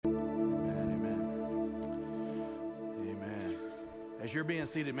as you're being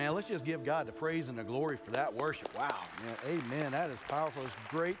seated, man, let's just give God the praise and the glory for that worship. Wow, man, amen. That is powerful. It's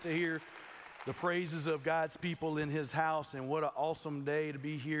great to hear the praises of God's people in his house, and what an awesome day to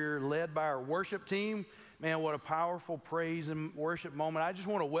be here led by our worship team. Man, what a powerful praise and worship moment. I just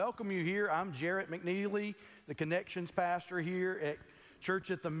want to welcome you here. I'm Jarrett McNeely, the Connections pastor here at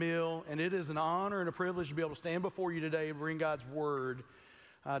Church at the Mill, and it is an honor and a privilege to be able to stand before you today and bring God's word.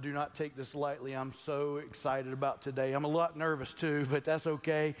 I do not take this lightly. I'm so excited about today. I'm a lot nervous too, but that's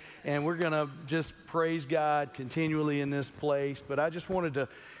okay. And we're going to just praise God continually in this place. But I just wanted to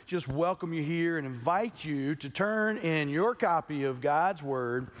just welcome you here and invite you to turn in your copy of God's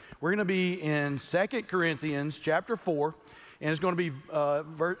word. We're going to be in 2 Corinthians chapter 4, and it's going to be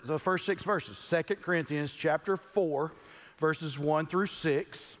the first 6 verses. 2 Corinthians chapter 4, verses 1 through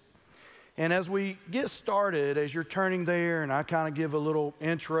 6. And as we get started, as you're turning there and I kind of give a little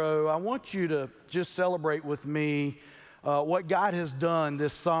intro, I want you to just celebrate with me what God has done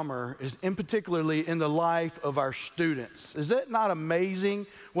this summer, is in particularly in the life of our students. Is it not amazing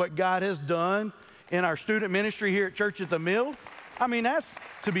what God has done in our student ministry here at Church at the Mill? I mean, that's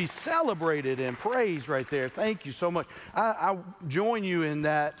to be celebrated and praised right there. Thank you so much. I join you in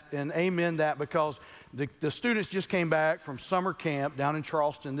that and amen that, because the students just came back from summer camp down in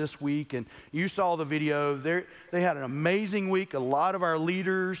Charleston this week, and you saw the video. They had an amazing week. A lot of our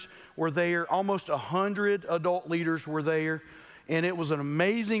leaders were there. Almost 100 adult leaders were there, and it was an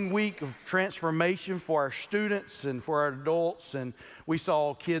amazing week of transformation for our students and for our adults, and we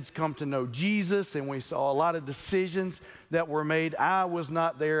saw kids come to know Jesus, and we saw a lot of decisions that were made. I was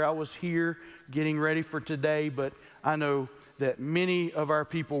not there. I was here getting ready for today, but I know that many of our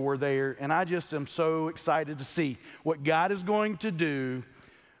people were there, and I just am so excited to see what God is going to do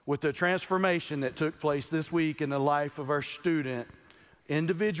with the transformation that took place this week in the life of our student,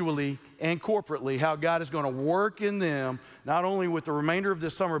 individually and corporately, how God is going to work in them, not only with the remainder of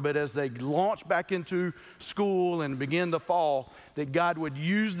this summer, but as they launch back into school and begin the fall, that God would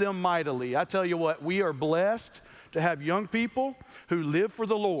use them mightily. I tell you what, we are blessed to have young people who live for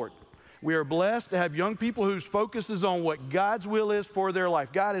the Lord. We are blessed to have young people whose focus is on what God's will is for their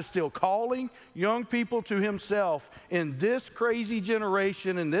life. God is still calling young people to himself in this crazy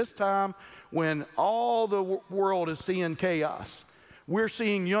generation, in this time when all the world is seeing chaos. We're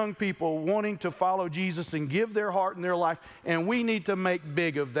seeing young people wanting to follow Jesus and give their heart and their life, and we need to make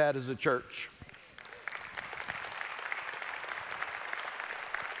big of that as a church.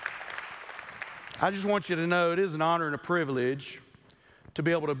 I just want you to know it is an honor and a privilege to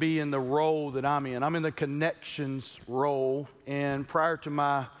be able to be in the role that I'm in. I'm in the connections role, and prior to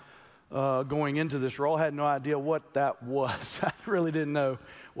my going into this role, I had no idea what that was. I really didn't know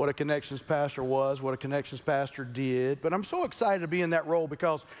what a connections pastor was, what a connections pastor did, but I'm so excited to be in that role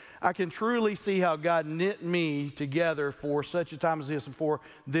because I can truly see how God knit me together for such a time as this and for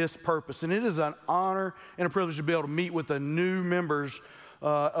this purpose. And it is an honor and a privilege to be able to meet with the new members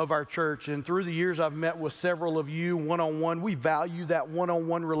of our church. And through the years, I've met with several of you one-on-one. We value that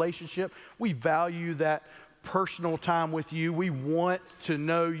one-on-one relationship. We value that personal time with you. We want to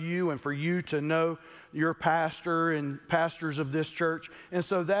know you and for you to know your pastor and pastors of this church. And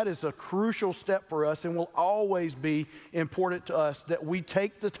so that is a crucial step for us and will always be important to us that we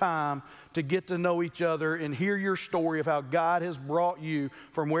take the time to get to know each other and hear your story of how God has brought you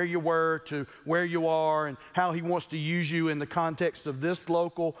from where you were to where you are and how he wants to use you in the context of this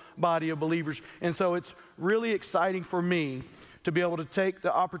local body of believers. And so it's really exciting for me to be able to take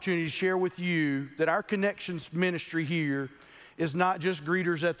the opportunity to share with you that our Connections ministry here is not just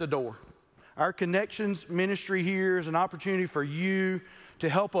greeters at the door. Our Connections ministry here is an opportunity for you to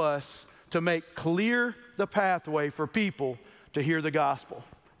help us to make clear the pathway for people to hear the gospel.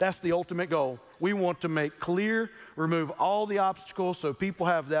 That's the ultimate goal. We want to make clear, remove all the obstacles so people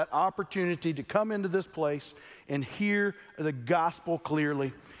have that opportunity to come into this place and hear the gospel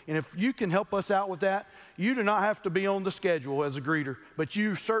clearly. And if you can help us out with that, you do not have to be on the schedule as a greeter, but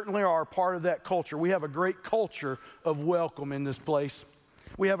you certainly are a part of that culture. We have a great culture of welcome in this place.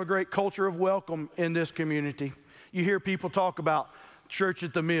 We have a great culture of welcome in this community. You hear people talk about Church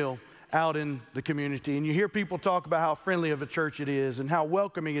at the Mill out in the community, and you hear people talk about how friendly of a church it is and how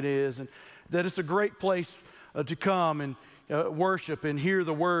welcoming it is, and that it's a great place to come and worship and hear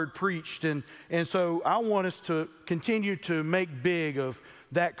the word preached. And so I want us to continue to make big of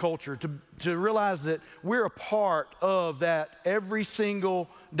that culture, to realize that we're a part of that every single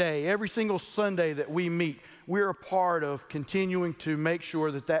day, every single Sunday that we meet. We're a part of continuing to make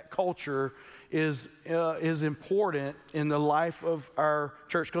sure that that culture is important in the life of our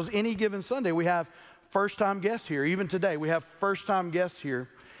church. Because any given Sunday, we have first-time guests here. Even today, we have first-time guests here.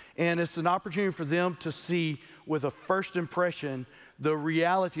 And it's an opportunity for them to see with a first impression the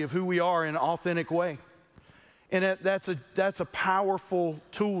reality of who we are in an authentic way. And that's a powerful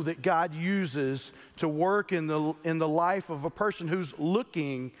tool that God uses to work in the life of a person who's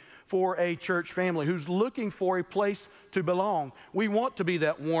looking for a church family, who's looking for a place to belong. We want to be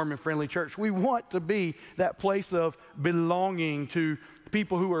that warm and friendly church. We want to be that place of belonging to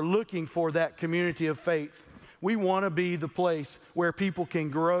people who are looking for that community of faith. We want to be the place where people can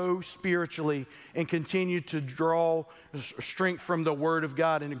grow spiritually and continue to draw strength from the Word of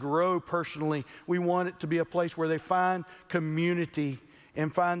God and to grow personally. We want it to be a place where they find community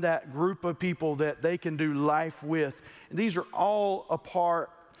and find that group of people that they can do life with. And these are all a part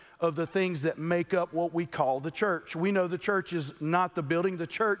of the things that make up what we call the church. We know the church is not the building. The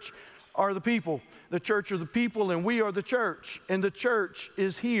church are the people. The church are the people, and we are the church. And the church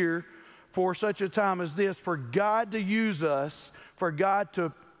is here for such a time as this, for God to use us, for God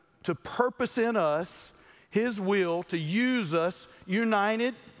to purpose in us His will, to use us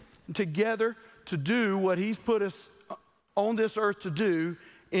united together to do what He's put us on this earth to do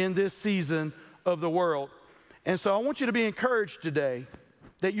in this season of the world. And so I want you to be encouraged today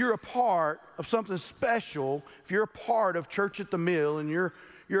that you're a part of something special. If you're a part of Church at the Mill and you're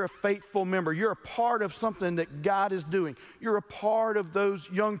a faithful member, you're a part of something that God is doing. You're a part of those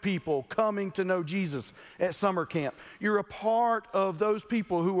young people coming to know Jesus at summer camp. You're a part of those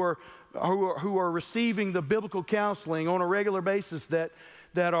people who are receiving the biblical counseling on a regular basis that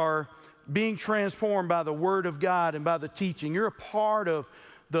are being transformed by the Word of God and by the teaching. You're a part of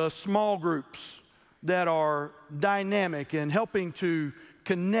the small groups that are dynamic and helping to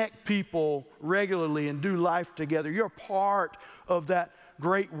connect people regularly and do life together. You're a part of that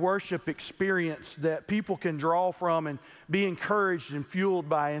great worship experience that people can draw from and be encouraged and fueled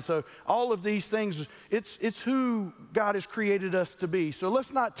by. And so all of these things, it's who God has created us to be. So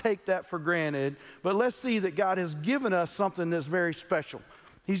let's not take that for granted, but let's see that God has given us something that's very special.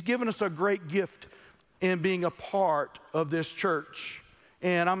 He's given us a great gift in being a part of this church.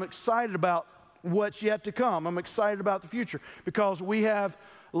 And I'm excited about what's yet to come. I'm excited about the future because we have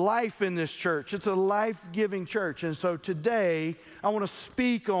life in this church. It's a life-giving church. And so today, I want to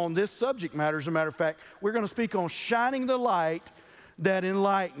speak on this subject matter. As a matter of fact, we're going to speak on shining the light that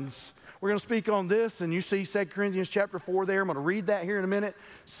enlightens. We're going to speak on this, and you see 2 Corinthians chapter 4 there. I'm going to read that here in a minute.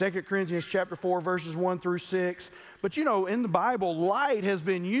 2 Corinthians chapter 4, verses 1 through 6. But you know, in the Bible, light has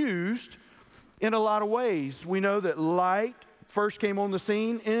been used in a lot of ways. We know that light first came on the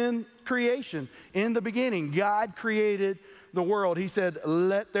scene in creation. In the beginning, God created the world. He said,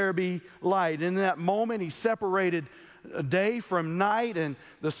 let there be light. In that moment, He separated day from night, and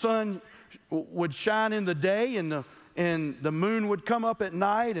the sun would shine in the day, and the moon would come up at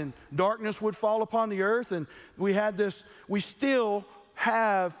night, and darkness would fall upon the earth. And we still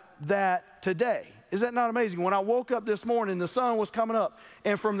have that today. Is that not amazing? When I woke up this morning, the sun was coming up.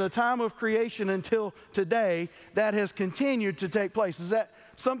 And from the time of creation until today, that has continued to take place. Is that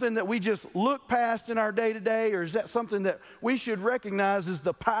something that we just look past in our day-to-day, or is that something that we should recognize as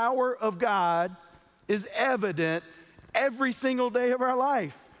the power of God is evident every single day of our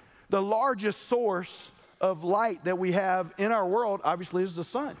life? The largest source of light that we have in our world, obviously, is the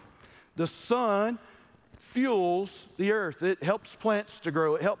sun. The sun fuels the earth. It helps plants to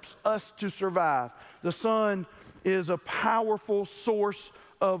grow. It helps us to survive. The sun is a powerful source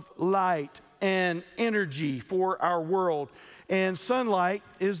of light and energy for our world. And sunlight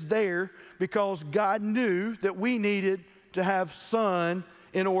is there because God knew that we needed to have sun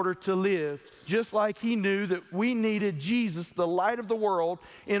in order to live. Just like He knew that we needed Jesus, the light of the world,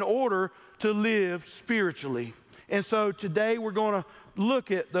 in order to live spiritually. And so today we're going to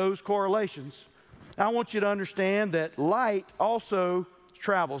look at those correlations. I want you to understand that light also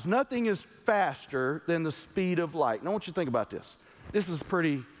travels. Nothing is faster than the speed of light. And I want you to think about this. This is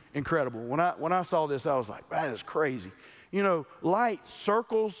pretty incredible. When I saw this, I was like, that is crazy. You know, light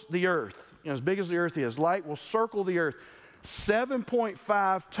circles the earth. You know, as big as the earth is, light will circle the earth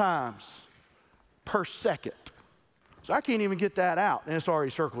 7.5 times per second. So I can't even get that out, and it's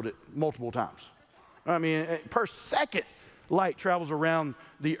already circled it multiple times. I mean, per second, light travels around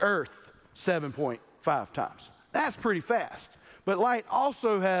the earth 7.5 times. That's pretty fast. But light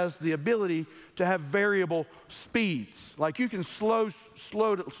also has the ability to have variable speeds. Like you can slow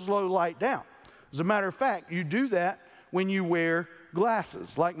light down. As a matter of fact, you do that when you wear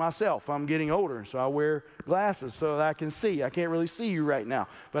glasses, like myself. I'm getting older, so I wear glasses so that I can see. I can't really see you right now,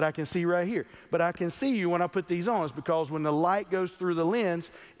 but I can see right here. But I can see you when I put these on. It's because when the light goes through the lens,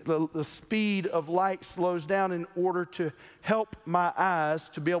 the speed of light slows down in order to help my eyes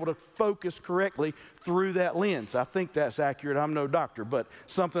to be able to focus correctly through that lens. I think that's accurate. I'm no doctor, but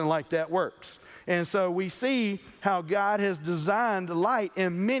something like that works. And so we see how God has designed light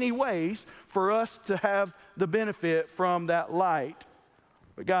in many ways for us to have the benefit from that light.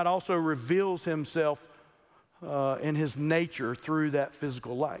 But God also reveals himself in his nature through that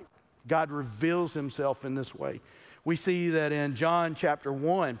physical light. God reveals himself in this way. We see that in John chapter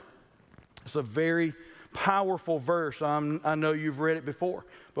 1. It's a very powerful verse. I know you've read it before,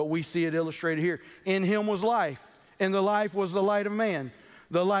 but we see it illustrated here. In him was life, and the life was the light of man.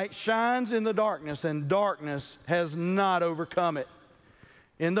 The light shines in the darkness, and darkness has not overcome it.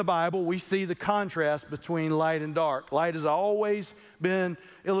 In the Bible, we see the contrast between light and dark. Light has always been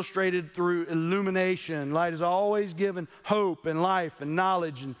illustrated through illumination. Light has always given hope and life and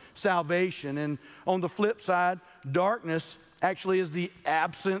knowledge and salvation. And on the flip side, darkness actually is the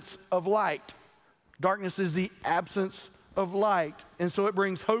absence of light. Darkness is the absence of light. And so it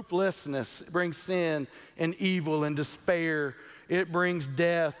brings hopelessness. It brings sin and evil and despair. It brings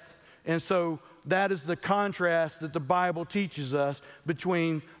death. And so that is the contrast that the Bible teaches us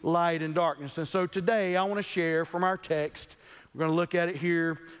between light and darkness. And so today I want to share from our text, we're going to look at it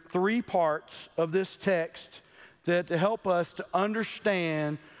here, 3 parts of this text that to help us to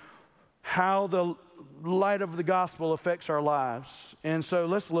understand how the light of the gospel affects our lives. And so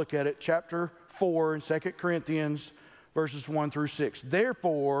let's look at it, chapter 4 in 2 Corinthians, verses 1 through 6.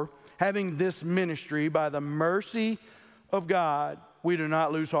 Therefore, having this ministry by the mercy of God, we do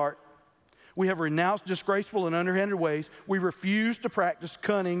not lose heart. We have renounced disgraceful and underhanded ways. We refuse to practice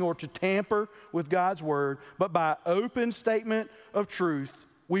cunning or to tamper with God's word, but by open statement of truth,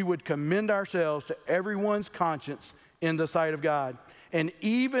 we would commend ourselves to everyone's conscience in the sight of God. And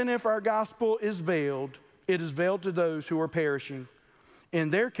even if our gospel is veiled, it is veiled to those who are perishing. In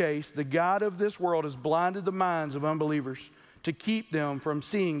their case, the God of this world has blinded the minds of unbelievers to keep them from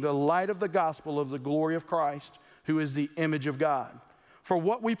seeing the light of the gospel of the glory of Christ, who is the image of God. For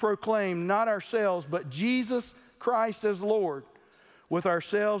what we proclaim, not ourselves, but Jesus Christ as Lord, with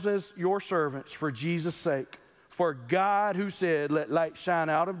ourselves as your servants for Jesus' sake. For God, who said, let light shine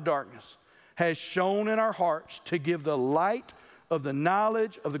out of darkness, has shone in our hearts to give the light of the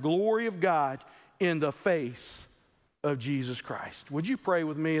knowledge of the glory of God in the face of Jesus Christ. Would you pray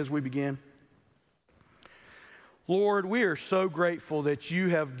with me as we begin? Lord, we are so grateful that you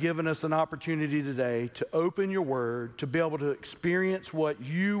have given us an opportunity today to open your word, to be able to experience what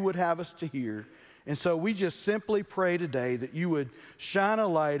you would have us to hear. And so we just simply pray today that you would shine a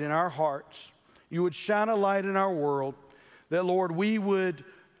light in our hearts, you would shine a light in our world, that, Lord, we would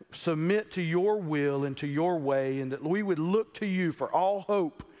submit to your will and to your way, and that we would look to you for all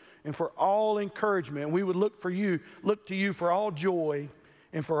hope and for all encouragement. We would look to you for all joy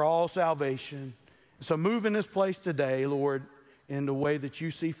and for all salvation. So move in this place today, Lord, in the way that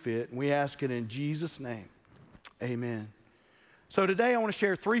you see fit. And we ask it in Jesus' name. Amen. So today I want to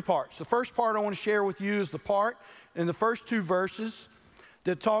share 3 parts. The first part I want to share with you is the part in the first 2 verses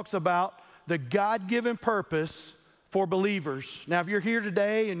that talks about the God-given purpose for believers. Now, if you're here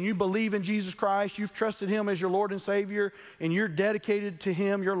today and you believe in Jesus Christ, you've trusted him as your Lord and Savior, and you're dedicated to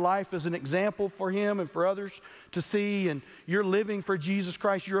him, your life is an example for him and for others to see, and you're living for Jesus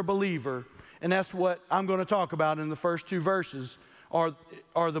Christ, you're a believer. And that's what I'm going to talk about in the first 2 verses are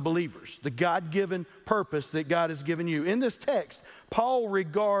the believers, the God-given purpose that God has given you. In this text, Paul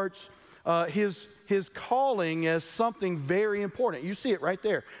regards his calling as something very important. You see it right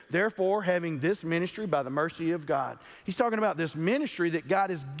there. Therefore, having this ministry by the mercy of God. He's talking about this ministry that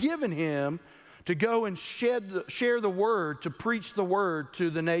God has given him to go and share the word, to preach the word to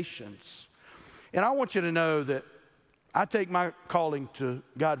the nations. And I want you to know that I take my calling to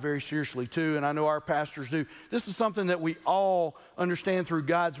God very seriously too, and I know our pastors do. This is something that we all understand through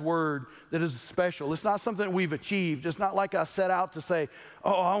God's word that is special. It's not something that we've achieved. It's not like I set out to say,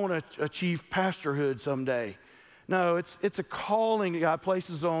 oh, I want to achieve pastorhood someday. No, it's a calling that God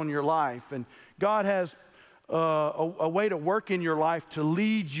places on your life, and God has a way to work in your life to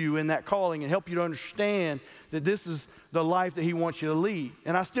lead you in that calling and help you to understand that this is the life that he wants you to lead.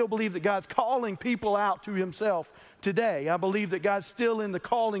 And I still believe that God's calling people out to himself today. I believe that God's still in the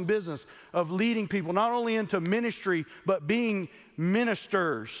calling business of leading people not only into ministry, but being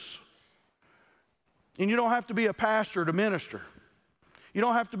ministers. And you don't have to be a pastor to minister. You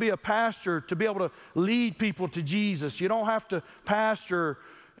don't have to be a pastor to be able to lead people to Jesus. You don't have to pastor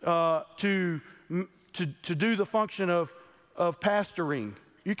to do the function of of pastoring.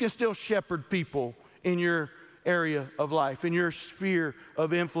 You can still shepherd people in your area of life, in your sphere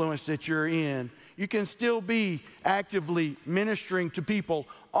of influence that you're in. You can still be actively ministering to people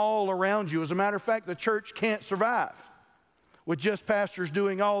all around you. As a matter of fact, the church can't survive with just pastors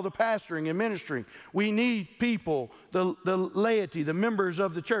doing all the pastoring and ministering. We need people, the laity, the members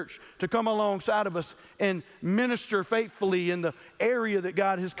of the church, to come alongside of us and minister faithfully in the area that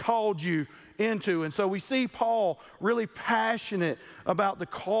God has called you into. And so we see Paul really passionate about the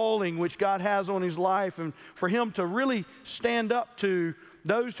calling which God has on his life, and for him to really stand up to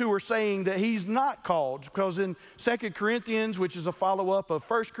those who were saying that he's not called. Because in 2 Corinthians, which is a follow-up of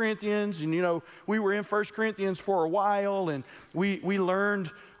 1 Corinthians, and you know, we were in 1 Corinthians for a while, and we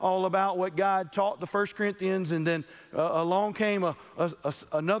learned all about what God taught the 1 Corinthians, and then along came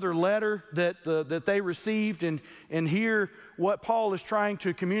another letter that they received, and here what Paul is trying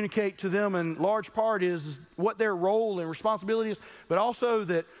to communicate to them in large part is what their role and responsibility is, but also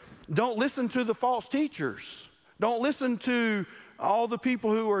that don't listen to the false teachers. Don't listen to all the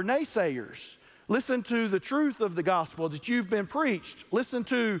people who are naysayers. Listen to the truth of the gospel that you've been preached. Listen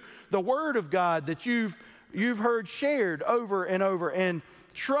to the word of God that you've heard shared over and over, and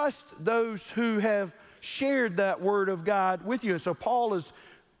trust those who have shared that word of God with you. And so Paul is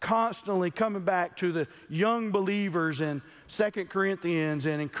constantly coming back to the young believers in 2 Corinthians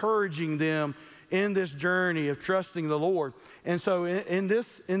and encouraging them in this journey of trusting the Lord. And so in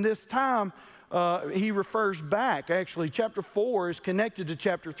this time, he refers back. Actually, chapter 4 is connected to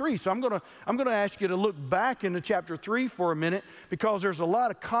chapter 3. So I'm gonna ask you to look back into chapter 3 for a minute, because there's a lot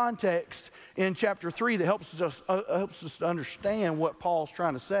of context in chapter 3 that helps us to understand what Paul's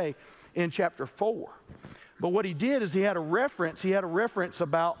trying to say in chapter 4. But what he did is he had a reference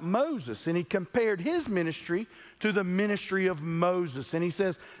about Moses, and he compared his ministry to the ministry of Moses. And he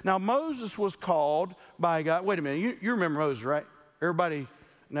says, now Moses was called by God. Wait a minute, you remember Moses, right? Everybody.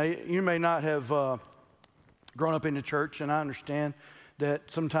 Now, you may not have grown up in the church, and I understand that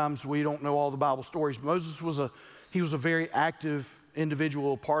sometimes we don't know all the Bible stories. Moses was a very active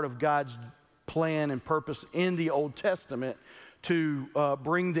individual, part of God's plan and purpose in the Old Testament to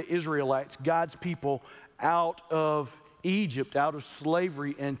bring the Israelites, God's people, out of Egypt, out of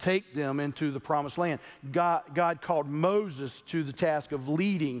slavery, and take them into the promised land. God called Moses to the task of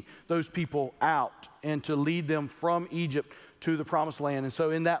leading those people out and to lead them from Egypt to the promised land. And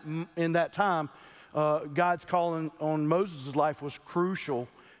so in that time, God's calling on Moses' life was crucial.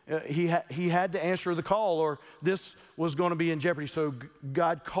 He had to answer the call, or this was going to be in jeopardy. So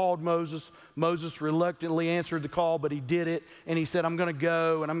God called Moses. Moses reluctantly answered the call, but he did it, and he said, "I'm going to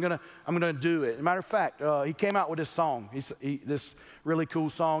go, and I'm going to do it." As a matter of fact, he came out with this song. This really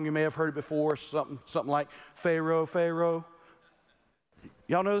cool song. You may have heard it before. Something like "Pharaoh, Pharaoh."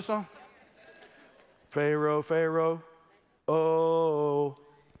 Y'all know the song? Pharaoh, Pharaoh. Oh,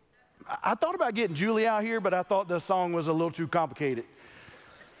 I thought about getting Julie out here, but I thought the song was a little too complicated.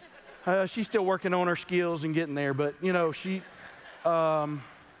 She's still working on her skills and getting there, but you know it's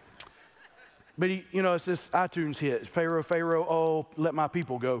this iTunes hit. Pharaoh, Pharaoh, oh, let my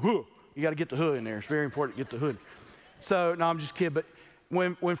people go. Huh. You got to get the hood in there. It's very important to get the hood. So no, I'm just kidding. But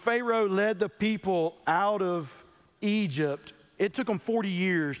when Pharaoh led the people out of Egypt, it took them 40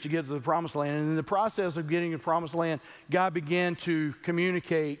 years to get to the promised land. And in the process of getting to the promised land, God began to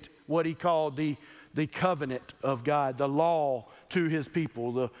communicate what he called the covenant of God, the law to his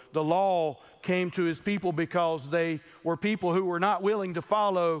people. The law came to his people because they were people who were not willing to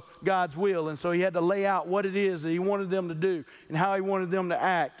follow God's will. And so he had to lay out what it is that he wanted them to do and how he wanted them to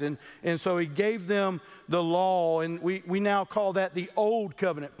act. And so he gave them the law, and we now call that the Old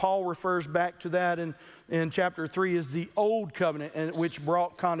Covenant. Paul refers back to that in chapter 3 as the Old Covenant, and which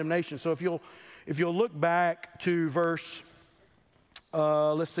brought condemnation. So if you'll look back to verse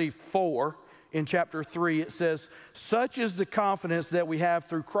 4 in chapter 3, it says, "Such is the confidence that we have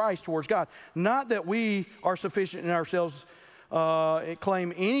through Christ towards God. Not that we are sufficient in ourselves,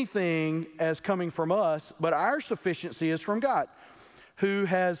 claim anything as coming from us, but our sufficiency is from God, who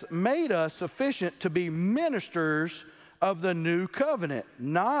has made us sufficient to be ministers of the new covenant,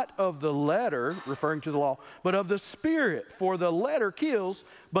 not of the letter," referring to the law, "but of the Spirit. For the letter kills,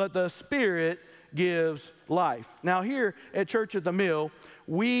 but the Spirit gives life." Now here at Church at the Mill,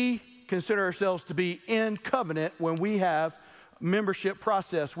 we consider ourselves to be in covenant when we have membership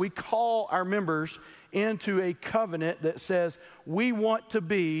process. We call our members into a covenant that says we want to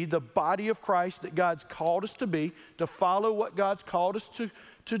be the body of Christ that God's called us to be, to follow what God's called us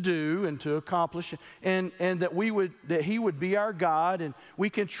to do and to accomplish, and that He would be our God, and we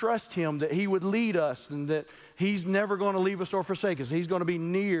can trust Him, that He would lead us, and that He's never going to leave us or forsake us. He's going to be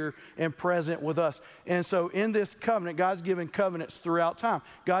near and present with us. And so in this covenant, God's given covenants throughout time.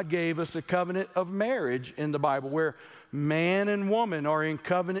 God gave us a covenant of marriage in the Bible, where man and woman are in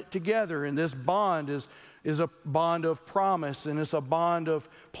covenant together, and this bond is a bond of promise, and it's a bond of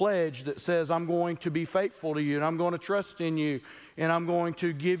pledge that says, I'm going to be faithful to you, and I'm going to trust in you, and I'm going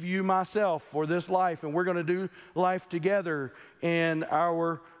to give you myself for this life, and we're going to do life together, and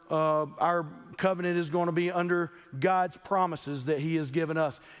our covenant is going to be under God's promises that He has given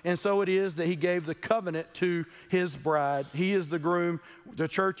us. And so it is that He gave the covenant to His bride. He is the groom, the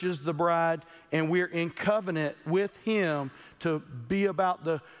church is the bride, and we're in covenant with Him to be about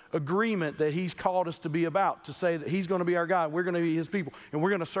the agreement that He's called us to be about, to say that He's going to be our God, we're going to be His people, and we're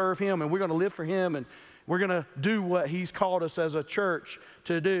going to serve Him, and we're going to live for Him, and we're going to do what He's called us as a church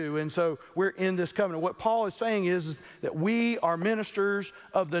to do. And so we're in this covenant. What Paul is saying is that we are ministers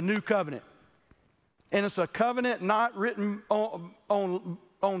of the new covenant. And it's a covenant not written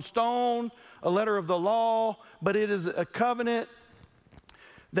on stone, a letter of the law, but it is a covenant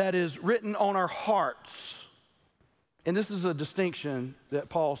that is written on our hearts. And this is a distinction that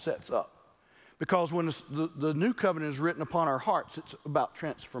Paul sets up. Because when the new covenant is written upon our hearts, it's about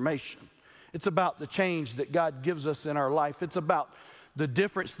transformation. It's about the change that God gives us in our life. It's about the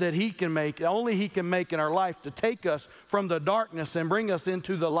difference that He can make, only He can make in our life, to take us from the darkness and bring us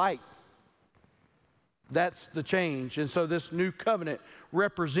into the light. That's the change. And so this new covenant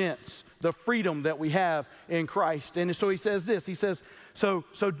represents the freedom that we have in Christ. And so he says this, he says, so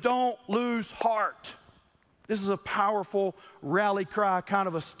don't lose heart. This is a powerful rally cry kind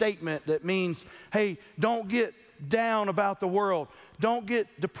of a statement that means, hey, don't get down about the world. Don't get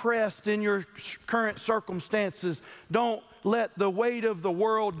depressed in your current circumstances. Don't let the weight of the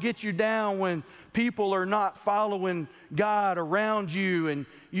world get you down when people are not following God around you and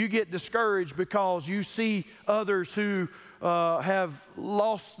you get discouraged because you see others who have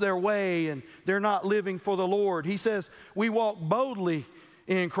lost their way and they're not living for the Lord. He says we walk boldly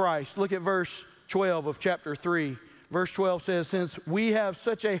in Christ. Look at verse 12 of chapter 3. Verse 12 says, since we have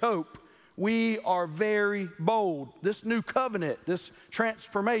such a hope, we are very bold. This new covenant, this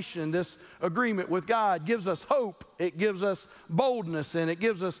transformation, this agreement with God gives us hope. It gives us boldness, and it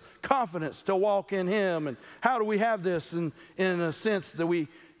gives us confidence to walk in Him. And how do we have this? In a sense that we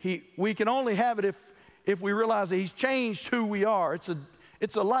can only have it if we realize that He's changed who we are.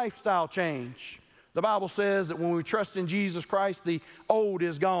 It's a lifestyle change. The Bible says that when we trust in Jesus Christ, the old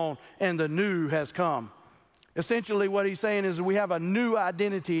is gone and the new has come. Essentially what he's saying is we have a new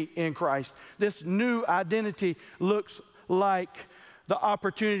identity in Christ. This new identity looks like the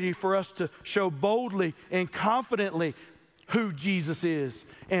opportunity for us to show boldly and confidently who Jesus is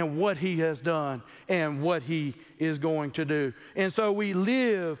and what He has done and what He is going to do. And so we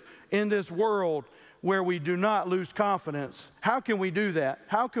live in this world where we do not lose confidence. How can we do that?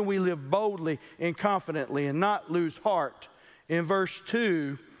 How can we live boldly and confidently and not lose heart? In verse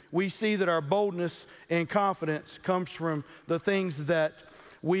 2, we see that our boldness and confidence comes from the things that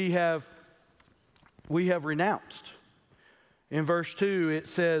we have renounced. In verse 2, it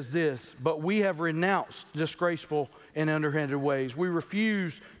says this, but we have renounced disgraceful and underhanded ways. We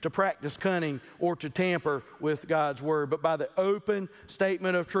refuse to practice cunning or to tamper with God's word, but by the open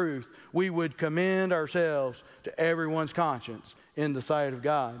statement of truth, we would commend ourselves to everyone's conscience in the sight of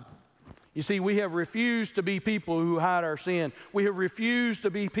God. You see, we have refused to be people who hide our sin. We have refused to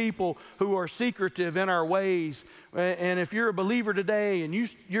be people who are secretive in our ways. And if you're a believer today and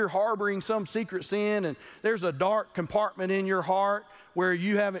you're harboring some secret sin and there's a dark compartment in your heart where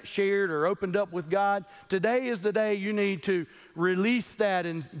you haven't shared or opened up with God, today is the day you need to release that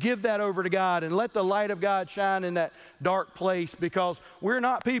and give that over to God and let the light of God shine in that dark place, because we're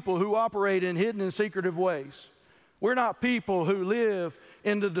not people who operate in hidden and secretive ways. We're not people who live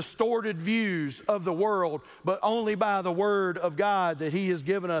in the distorted views of the world, but only by the Word of God that He has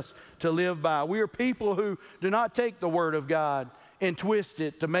given us to live by. We are people who do not take the Word of God and twist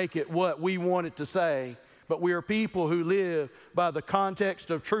it to make it what we want it to say, but we are people who live by the context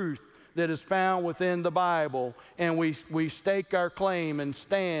of truth that is found within the Bible, and we stake our claim and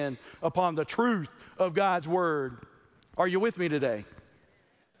stand upon the truth of God's Word. Are you with me today?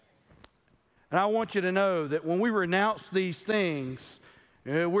 And I want you to know that when we renounce these things,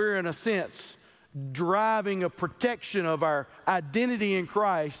 we're in a sense driving a protection of our identity in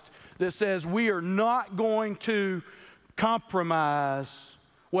Christ that says we are not going to compromise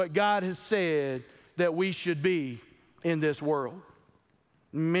what God has said that we should be in this world.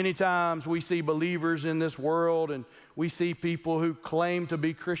 Many times we see believers in this world, and we see people who claim to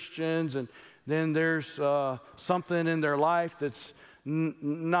be Christians, and then there's something in their life that's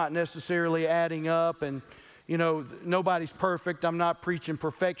not necessarily adding up. And you know, nobody's perfect. I'm not preaching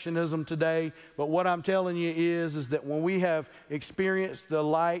perfectionism today, but what I'm telling you is that when we have experienced the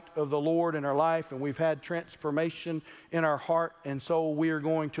light of the Lord in our life and we've had transformation in our heart and soul, we are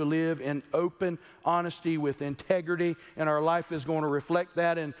going to live in open honesty with integrity, and our life is going to reflect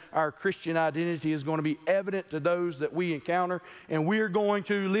that, and our Christian identity is going to be evident to those that we encounter, and we're going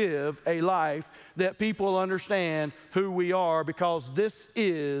to live a life that people understand who we are, because this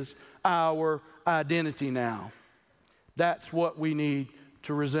is our identity now. That's what we need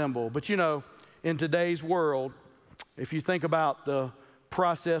to resemble. But you know, in today's world, if you think about the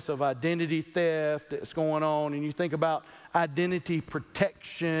process of identity theft that's going on, and you think about identity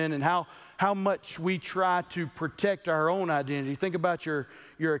protection and how much we try to protect our own identity. Think about your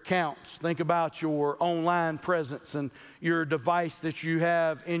accounts. Think about your online presence and your device that you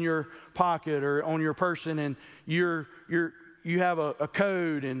have in your pocket or on your person, and you have a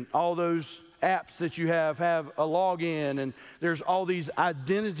code, and all those apps that you have a login, and there's all these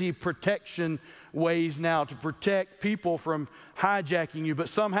identity protection ways now to protect people from hijacking you, but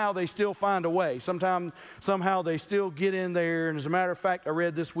somehow they still find a way. Somehow they still get in there. And as a matter of fact, I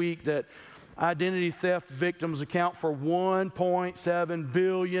read this week that identity theft victims account for $1.7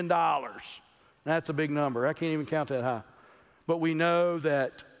 billion. That's a big number. I can't even count that high. But we know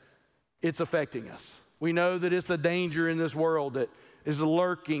that it's affecting us. We know that it's a danger in this world that is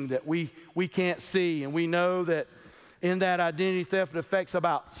lurking that we can't see. And we know that in that identity theft, it affects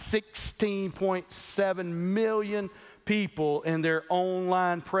about 16.7 million people in their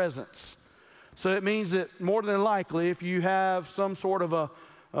online presence. So it means that more than likely, if you have some sort of a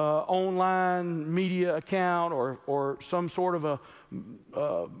online media account or some sort of a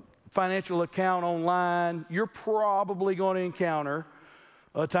financial account online, you're probably going to encounter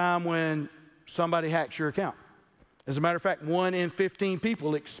a time when somebody hacks your account. As a matter of fact, 1 in 15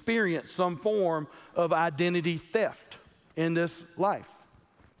 people experience some form of identity theft in this life.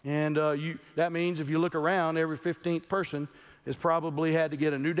 And that means if you look around, every 15th person has probably had to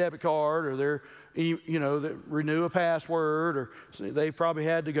get a new debit card, or renew a password, or they probably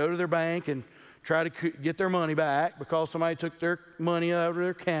had to go to their bank and try to get their money back because somebody took their money out of their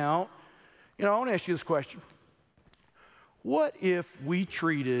account. You know, I want to ask you this question. What if we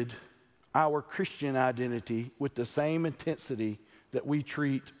treated our Christian identity with the same intensity that we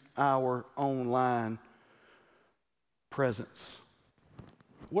treat our online presence?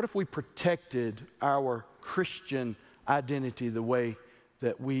 What if we protected our Christian identity the way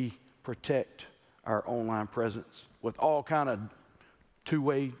that we protect our online presence, with all kind of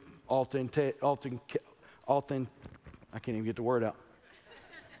two-way I can't even get the word out.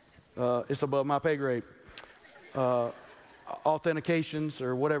 It's above my pay grade. Authentications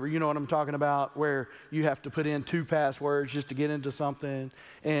or whatever, you know what I'm talking about, where you have to put in 2 passwords just to get into something.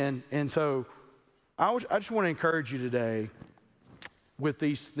 And so I just want to encourage you today with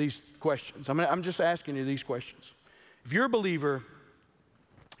these questions. I'm just asking you these questions. If you're a believer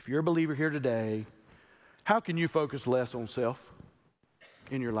here today, how can you focus less on self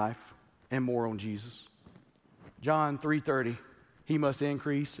in your life and more on Jesus? John 3:30, he must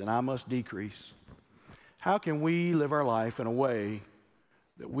increase and I must decrease. How can we live our life in a way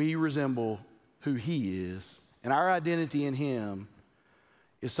that we resemble who he is, and our identity in him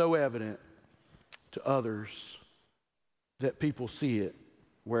is so evident to others that people see it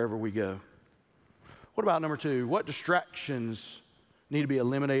wherever we go? What about number 2? What distractions need to be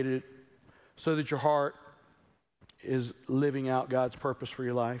eliminated so that your heart is living out God's purpose for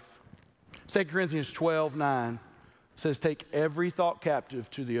your life? 2 Corinthians 12:9 says, take every thought captive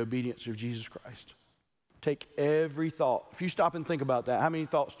to the obedience of Jesus Christ. Take every thought. If you stop and think about that, how many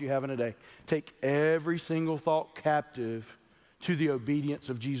thoughts do you have in a day? Take every single thought captive to the obedience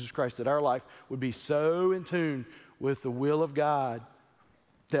of Jesus Christ, that our life would be so in tune with the will of God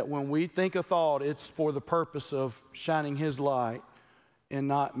that when we think a thought, it's for the purpose of shining his light and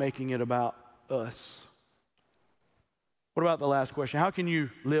not making it about us. What about the last question? How can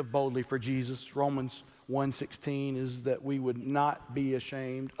you live boldly for Jesus? Romans 1:16 is that we would not be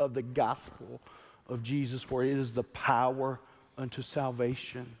ashamed of the gospel of Jesus, for it is the power unto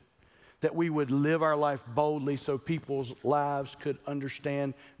salvation. That we would live our life boldly so people's lives could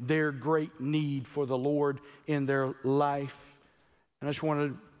understand their great need for the Lord in their life. And I just want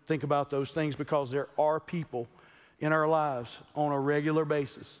to think about those things, because there are people in our lives on a regular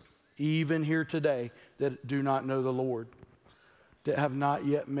basis, even here today, that do not know the Lord. that have not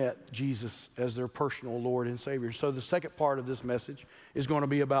yet met Jesus as their personal Lord and Savior. So the second part of this message is going to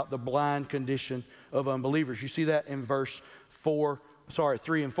be about the blind condition of unbelievers. You see that in verse 3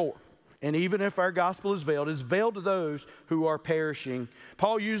 and 4. And even if our gospel is veiled, it's veiled to those who are perishing.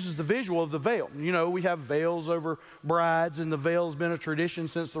 Paul uses the visual of the veil. You know, we have veils over brides, and the veil has been a tradition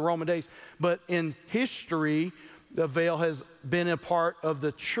since the Roman days. But in history, the veil has been a part of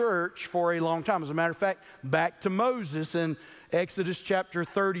the church for a long time. As a matter of fact, back to Moses in Exodus chapter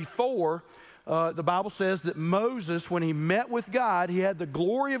 34, the Bible says that Moses, when he met with God, he had the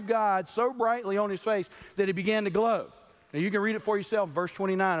glory of God so brightly on his face that he began to glow. Now, you can read it for yourself, verse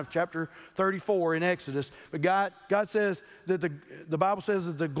 29 of chapter 34 in Exodus. But God says that the Bible says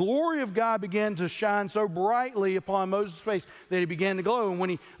that the glory of God began to shine so brightly upon Moses' face that he began to glow. And when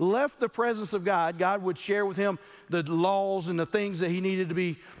he left the presence of God, God would share with him the laws and the things that he needed to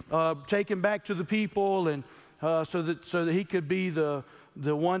be taken back to the people, and so that he could be the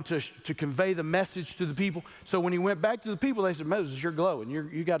one to convey the message to the people. So when he went back to the people, they said, Moses, you're glowing.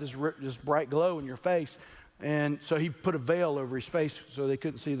 You got this bright glow in your face. And so he put a veil over his face so they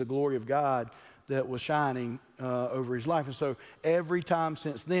couldn't see the glory of God that was shining over his life. And so every time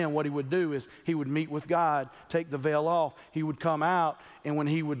since then, what he would do is he would meet with God, take the veil off. He would come out, and when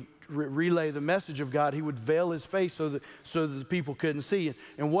he would relay the message of God, he would veil his face so that the people couldn't see.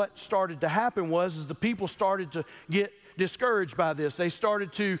 And what started to happen was the people started to get discouraged by this. They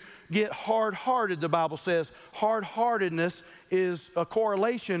started to get hard-hearted, the Bible says. Hard-heartedness is a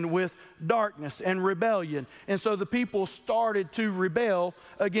correlation with darkness and rebellion. And so the people started to rebel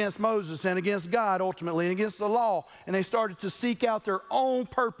against Moses and against God ultimately, and against the law. And they started to seek out their own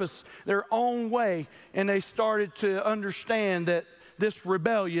purpose, their own way. And they started to understand that this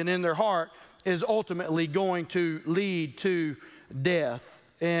rebellion in their heart is ultimately going to lead to death.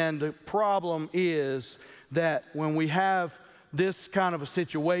 And the problem is that when we have this kind of a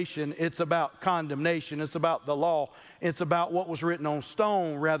situation, it's about condemnation. It's about the law. It's about what was written on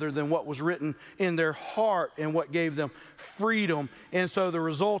stone rather than what was written in their heart and what gave them freedom. And so the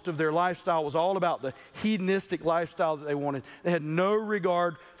result of their lifestyle was all about the hedonistic lifestyle that they wanted. They had no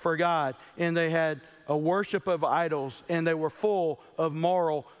regard for God, and they had a worship of idols, and they were full of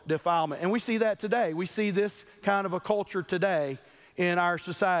moral defilement. And we see that today. We see this kind of a culture today in our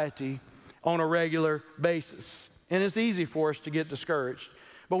society on a regular basis. And it's easy for us to get discouraged.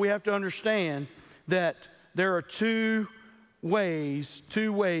 But we have to understand that there are two ways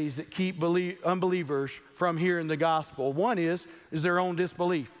that keep unbelievers from hearing the gospel. One is their own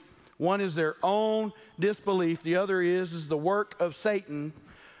disbelief. One is their own disbelief. The other is the work of Satan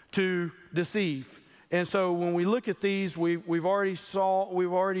to deceive. And so when we look at these, we've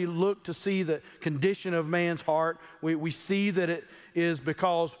already looked to see the condition of man's heart. We see that it is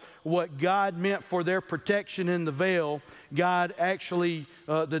because what God meant for their protection in the veil, God actually,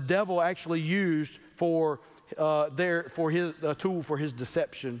 the devil actually used for a tool for his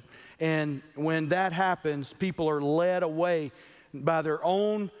deception. And when that happens, people are led away by their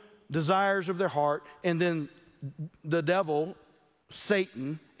own desires of their heart, and then the devil,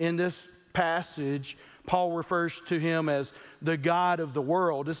 Satan, in this passage, Paul refers to him as the god of the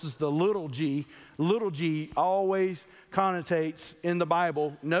world. This is the little g. Little g always connotates in the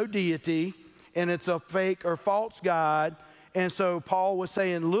Bible no deity, and it's a fake or false god. And so Paul was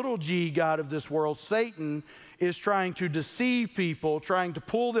saying little g, god of this world. Satan is trying to deceive people, trying to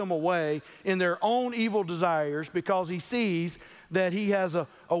pull them away in their own evil desires, because he sees that he has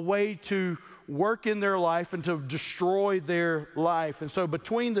a way to work in their life and to destroy their life. And so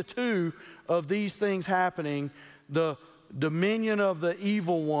between the two of these things happening, the dominion of the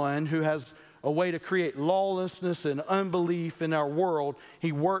evil one, who has a way to create lawlessness and unbelief in our world,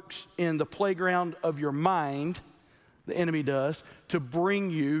 he works in the playground of your mind, the enemy does, to bring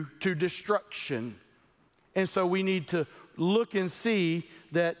you to destruction. And so we need to look and see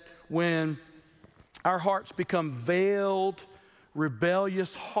that when our hearts become veiled,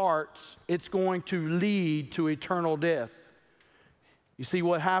 rebellious hearts, it's going to lead to eternal death. You see,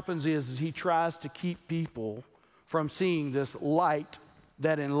 what happens is he tries to keep people from seeing this light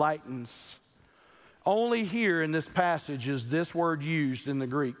that enlightens. Only here in this passage is this word used in the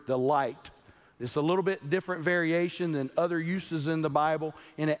Greek, the light. It's a little bit different variation than other uses in the Bible,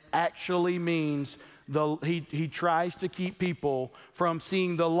 and it actually means he tries to keep people from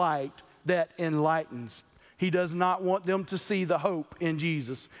seeing the light that enlightens. He does not want them to see the hope in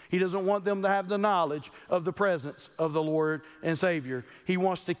Jesus. He doesn't want them to have the knowledge of the presence of the Lord and Savior. He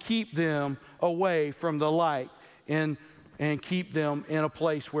wants to keep them away from the light and keep them in a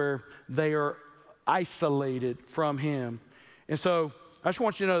place where they are isolated from Him. And so I just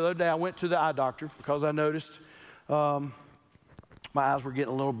want you to know, the other day I went to the eye doctor because I noticed my eyes were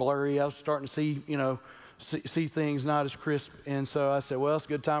getting a little blurry. I was starting to see, see things not as crisp. And so I said, well, it's a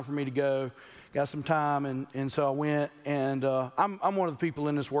good time for me to go. Got some time, and so I went. And I'm one of the people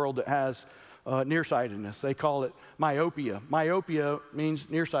in this world that has nearsightedness. They call it myopia. Myopia means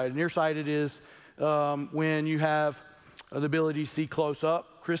nearsighted. Nearsighted is when you have the ability to see close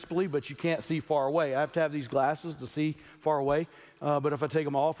up crisply, but you can't see far away. I have to have these glasses to see far away, but if I take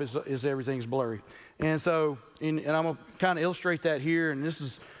them off, everything's blurry. And so, and I'm going to kind of illustrate that here. And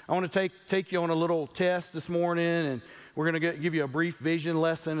I want to take you on a little test this morning, and we're going to give you a brief vision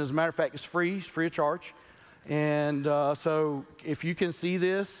lesson. As a matter of fact, it's free of charge. And so if you can see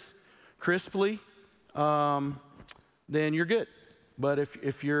this crisply, then you're good. But if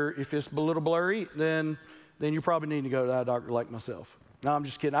it's a little blurry, then you probably need to go to an eye doctor like myself. No, I'm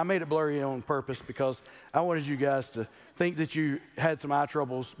just kidding. I made it blurry on purpose because I wanted you guys to think that you had some eye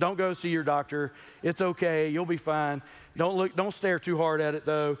troubles. Don't go see your doctor. It's okay. You'll be fine. Don't stare too hard at it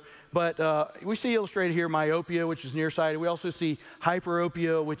though. But we see illustrated here myopia, which is nearsighted. We also see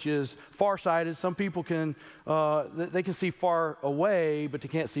hyperopia, which is farsighted. Some people they can see far away, but they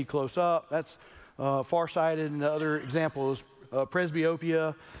can't see close up. That's farsighted. And the other example is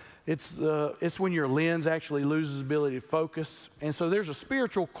presbyopia. It's when your lens actually loses ability to focus. And so there's a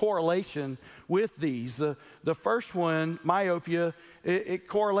spiritual correlation with these. The first one, myopia, it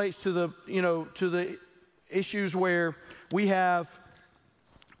correlates to the issues where we have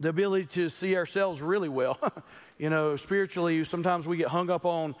the ability to see ourselves really well. Spiritually, sometimes we get hung up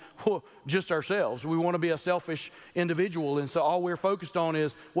on just ourselves. We want to be a selfish individual, and so all we're focused on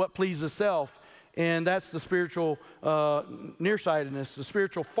is what pleases self. And that's the spiritual nearsightedness. The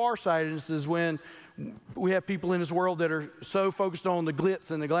spiritual farsightedness is when we have people in this world that are so focused on the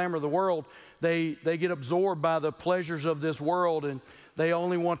glitz and the glamour of the world, they get absorbed by the pleasures of this world, and they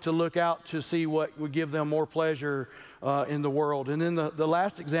only want to look out to see what would give them more pleasure in the world. And then the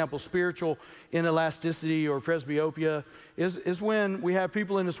last example, spiritual inelasticity or presbyopia, is when we have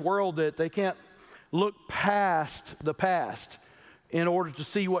people in this world that they can't look past the past in order to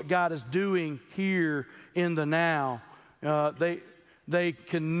see what God is doing here in the now. They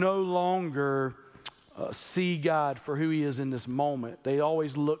can no longer see God for who He is in this moment. They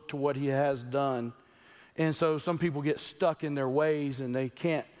always look to what He has done. And so some people get stuck in their ways and they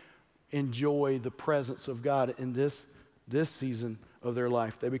can't enjoy the presence of God in this season of their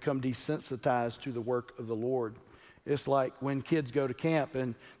life. They become desensitized to the work of the Lord. It's like when kids go to camp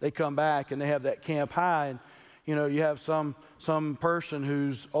and they come back and they have that camp high, and you have some person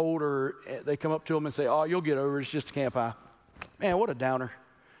who's older, they come up to them and say, oh, you'll get over it, it's just a camp high. Man, what a downer.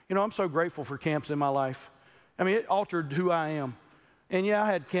 I'm so grateful for camps in my life. I mean, it altered who I am. And yeah, I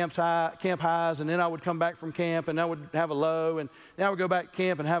had camp highs, and then I would come back from camp, and I would have a low, and then I would go back to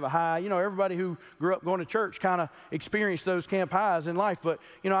camp and have a high. Everybody who grew up going to church kind of experienced those camp highs in life. But,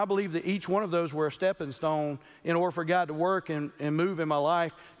 I believe that each one of those were a stepping stone in order for God to work and move in my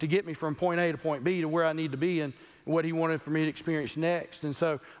life to get me from point A to point B to where I need to be and what He wanted for me to experience next. And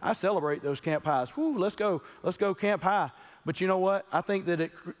so I celebrate those camp highs. Woo, let's go camp high. But you know what? I think that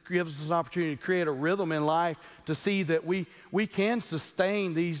it gives us an opportunity to create a rhythm in life to see that we can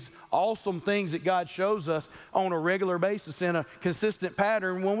sustain these awesome things that God shows us on a regular basis in a consistent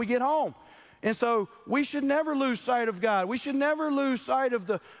pattern when we get home. And so we should never lose sight of God. We should never lose sight of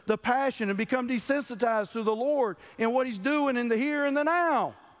the passion and become desensitized to the Lord and what He's doing in the here and the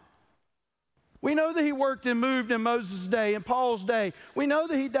now. We know that He worked and moved in Moses' day and Paul's day. We know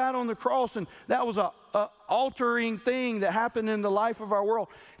that He died on the cross, and that was a altering thing that happened in the life of our world.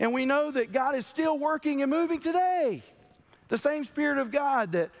 And we know that God is still working and moving today. The same Spirit of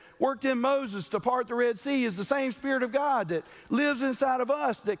God that worked in Moses to part the Red Sea is the same Spirit of God that lives inside of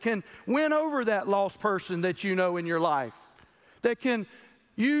us, that can win over that lost person that you know in your life, that can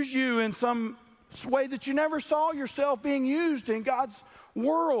use you in some way that you never saw yourself being used in God's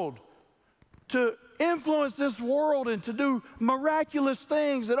world, to influence this world and to do miraculous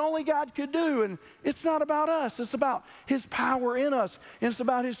things that only God could do. And it's not about us. It's about His power in us. And it's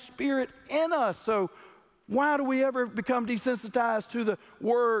about His Spirit in us. So why do we ever become desensitized to the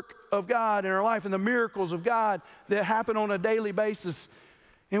work of God in our life and the miracles of God that happen on a daily basis?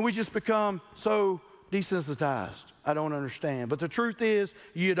 And we just become so desensitized. I don't understand. But the truth is,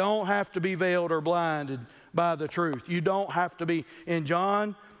 you don't have to be veiled or blinded by the truth. You don't have to be. In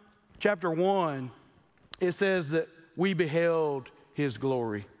John Chapter 1, it says that we beheld His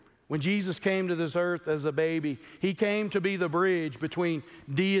glory. When Jesus came to this earth as a baby, He came to be the bridge between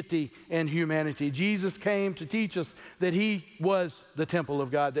deity and humanity. Jesus came to teach us that He was the temple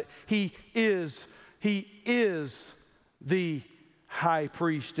of God, that He is the high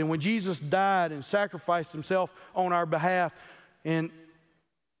priest. And when Jesus died and sacrificed Himself on our behalf, And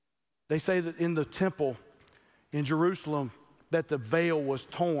they say that in the temple in Jerusalem that the veil was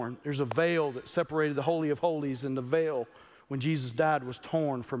torn. There's a veil that separated the Holy of Holies, and the veil when Jesus died was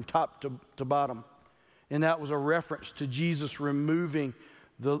torn from top to bottom. And that was a reference to Jesus removing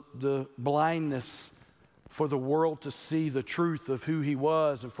the blindness for the world to see the truth of who he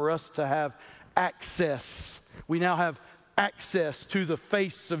was and for us to have access. We now have access to the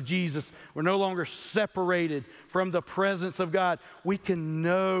face of Jesus. We're no longer separated from the presence of God. We can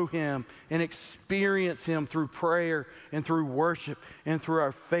know him and experience him through prayer and through worship and through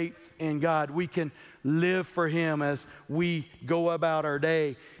our faith in God. We can live for him as we go about our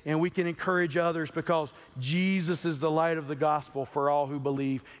day, and we can encourage others because Jesus is the light of the gospel for all who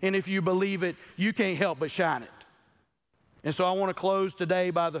believe. And if you believe it, you can't help but shine it. And so I want to close today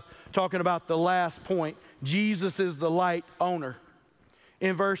by talking about the last point. Jesus is the light owner.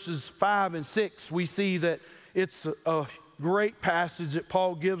 In verses 5 and 6, we see that it's a great passage that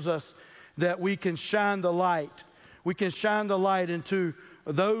Paul gives us that we can shine the light. We can shine the light into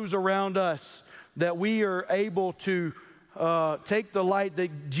those around us, that we are able to take the light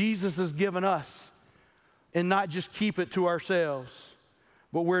that Jesus has given us and not just keep it to ourselves,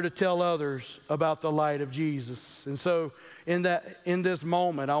 but we're to tell others about the light of Jesus. And so in this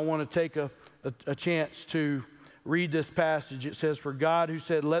moment, I want to take a chance to read this passage. It says, "For God, who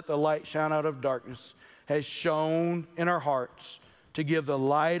said, 'Let the light shine out of darkness,' has shone in our hearts to give the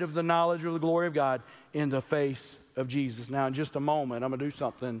light of the knowledge of the glory of God in the face of Jesus." Now, in just a moment, I'm going to do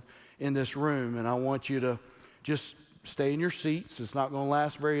something in this room, and I want you to just stay in your seats. It's not going to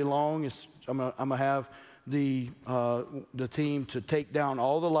last very long. I'm going to have the team to take down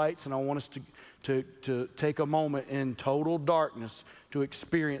all the lights, and I want us to take a moment in total darkness to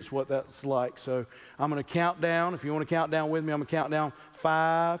experience what that's like. So I'm going to count down. If you want to count down with me, I'm going to count down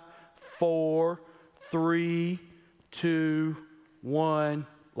 5, 4, 3, 2, 1.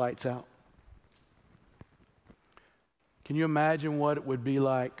 Lights out. Can you imagine what it would be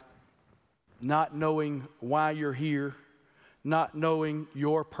like not knowing why you're here, not knowing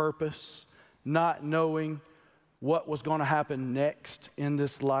your purpose, not knowing what was going to happen next in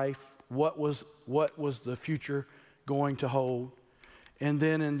this life, what was the future going to hold? And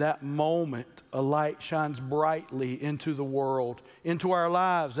then in that moment, a light shines brightly into the world, into our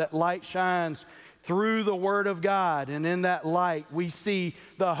lives. That light shines through the Word of God. And in that light, we see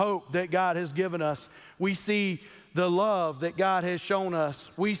the hope that God has given us. We see the love that God has shown us.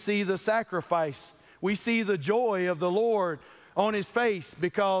 We see the sacrifice. We see the joy of the Lord on his face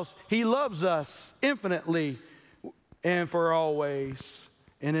because he loves us infinitely and for always.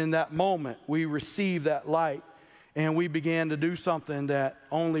 And in that moment, we receive that light and we began to do something that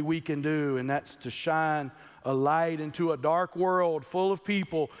only we can do, and that's to shine a light into a dark world full of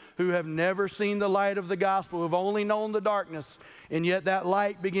people who have never seen the light of the gospel, who have only known the darkness. And yet that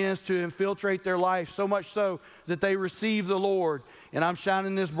light begins to infiltrate their life, so much so that they receive the Lord. And I'm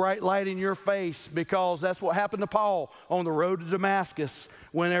shining this bright light in your face because that's what happened to Paul on the road to Damascus.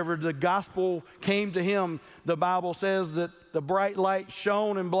 Whenever the gospel came to him, the Bible says that the bright light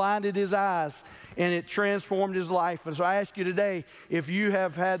shone and blinded his eyes, and it transformed his life. And so I ask you today, if you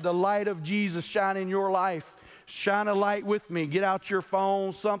have had the light of Jesus shine in your life, shine a light with me. Get out your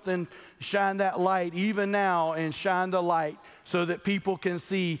phone, something, shine that light even now, and shine the light so that people can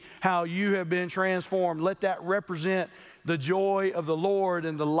see how you have been transformed. Let that represent the joy of the Lord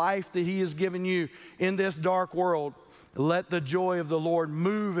and the life that he has given you in this dark world. Let the joy of the Lord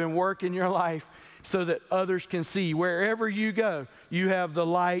move and work in your life so that others can see. Wherever you go, you have the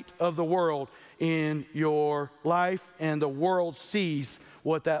light of the world in your life, and the world sees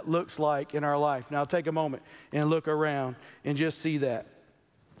what that looks like in our life. Now take a moment and look around and just see that.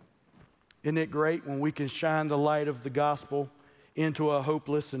 Isn't it great when we can shine the light of the gospel into a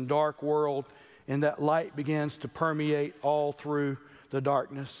hopeless and dark world, and that light begins to permeate all through the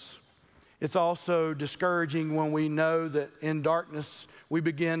darkness? It's also discouraging when we know that in darkness we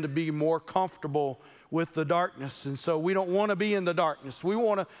begin to be more comfortable with the darkness. And so we don't want to be in the darkness. We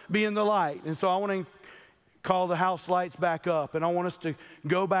want to be in the light. And so I want to call the house lights back up, and I want us to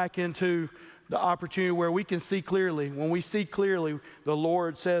go back into the opportunity where we can see clearly. When we see clearly, the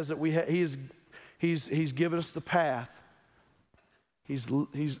Lord says that He's given us the path. He's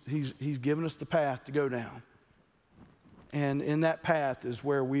given us the path to go down. And in that path is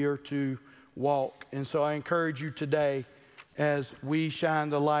where we are to walk. And so I encourage you today, as we shine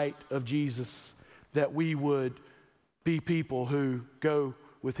the light of Jesus, that we would be people who go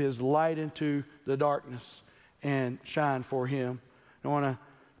with His light into the darkness and shine for Him. I want to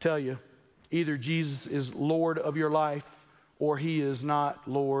tell you, either Jesus is Lord of your life or He is not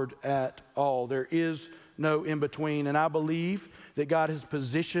Lord at all. There is no in between. And I believe that God has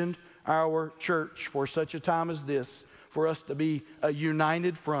positioned our church for such a time as this, for us to be a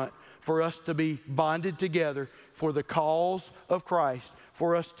united front, for us to be bonded together for the cause of Christ,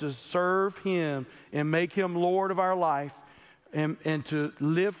 for us to serve Him and make Him Lord of our life, and to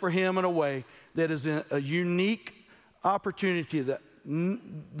live for Him in a way that is a unique opportunity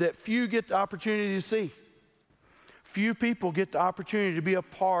that few get the opportunity to see. Few people get the opportunity to be a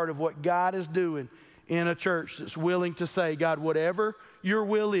part of what God is doing in a church that's willing to say, God, whatever your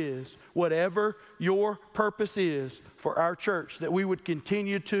will is, whatever your purpose is for our church, that we would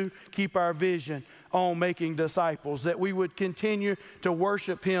continue to keep our vision on making disciples, that we would continue to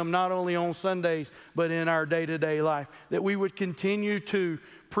worship Him not only on Sundays, but in our day-to-day life, that we would continue to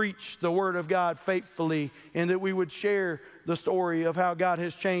preach the Word of God faithfully, and that we would share the story of how God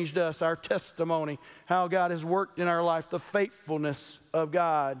has changed us, our testimony, how God has worked in our life, the faithfulness of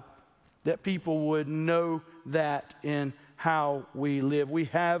God, that people would know that in how we live. We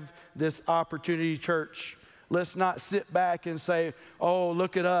have this opportunity, church. Let's not sit back and say, oh,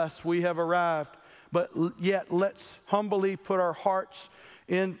 look at us, we have arrived. But yet let's humbly put our hearts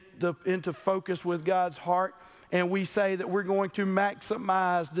into focus with God's heart, and we say that we're going to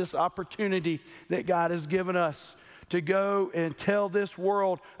maximize this opportunity that God has given us to go and tell this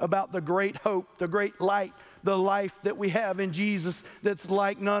world about the great hope, the great light, the life that we have in Jesus that's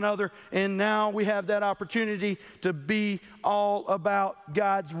like none other. And now we have that opportunity to be all about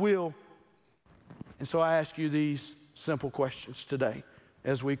God's will. And so I ask you these simple questions today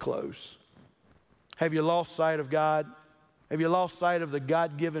as we close. Have you lost sight of God? Have you lost sight of the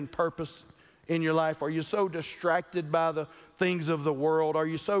God-given purpose in your life? Are you so distracted by the things of the world? Are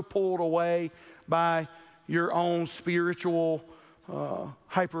you so pulled away by your own spiritual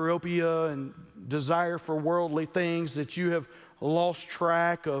hyperopia and desire for worldly things that you have lost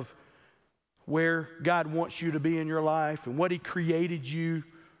track of where God wants you to be in your life and what He created you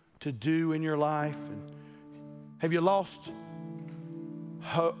to do in your life? And have you lost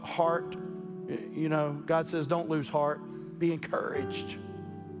heart? You know, God says, don't lose heart. Be encouraged.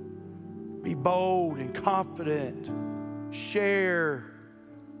 Be bold and confident. Share.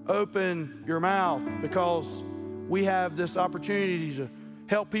 Open your mouth, because we have this opportunity to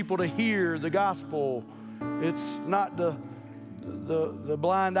help people to hear the gospel. It's not the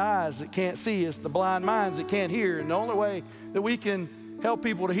blind eyes that can't see. It's the blind minds that can't hear. And the only way that we can help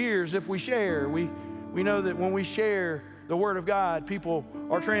people to hear is if we share. We know that when we share the Word of God, people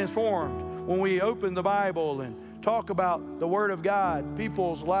are transformed. When we open the Bible and talk about the Word of God,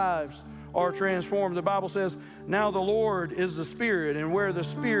 people's lives are transformed. The Bible says, now the Lord is the Spirit, and where the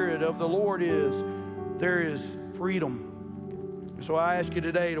Spirit of the Lord is, there is freedom. So I ask you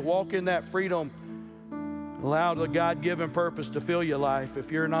today to walk in that freedom. Allow the God-given purpose to fill your life.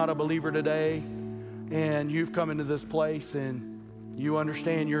 If you're not a believer today and you've come into this place and you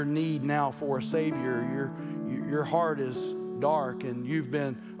understand your need now for a Savior, your heart is dark and you've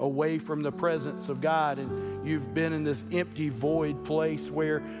been away from the presence of God and you've been in this empty, void place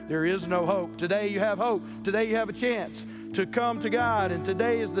where there is no hope. Today you have hope. Today you have a chance to come to God, and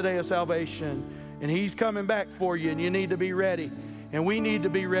today is the day of salvation, and He's coming back for you, and you need to be ready. And we need to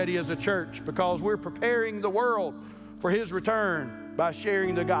be ready as a church, because we're preparing the world for His return by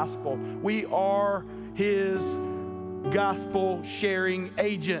sharing the gospel. We are His gospel sharing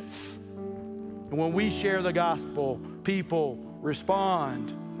agents. And when we share the gospel, people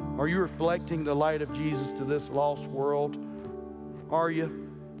respond. Are you reflecting the light of Jesus to this lost world? Are you?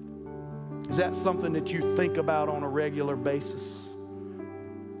 Is that something that you think about on a regular basis?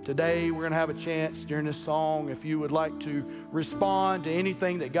 Today, we're going to have a chance during this song, if you would like to respond to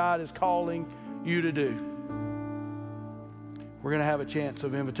anything that God is calling you to do. We're going to have a chance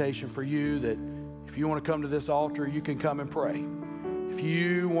of invitation for you that if you want to come to this altar, you can come and pray. If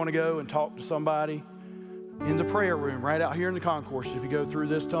you want to go and talk to somebody in the prayer room right out here in the concourse, if you go through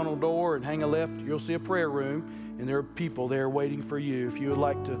this tunnel door and hang a left, you'll see a prayer room, and there are people there waiting for you. If you would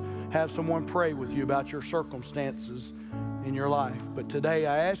like to have someone pray with you about your circumstances in your life. But today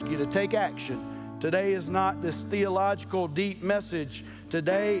I ask you to take action. Today is not this theological deep message.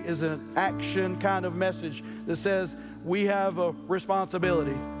 Today is an action kind of message that says we have a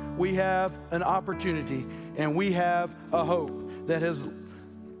responsibility, we have an opportunity, and we have a hope that has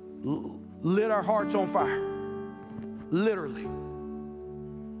lit our hearts on fire, literally,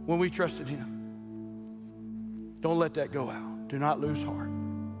 when we trusted Him. Don't let that go out. Do not lose heart.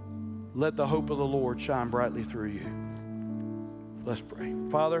 Let the hope of the Lord shine brightly through you. Let's pray.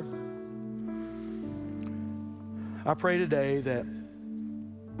 Father, I pray today that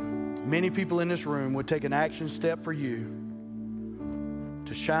many people in this room would take an action step for you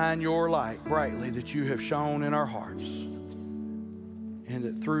to shine your light brightly that you have shone in our hearts. And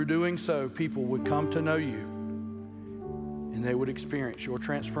that through doing so, people would come to know you and they would experience your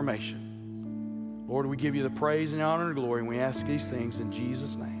transformation. Lord, we give you the praise and honor and glory, and we ask these things in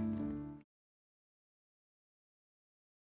Jesus' name.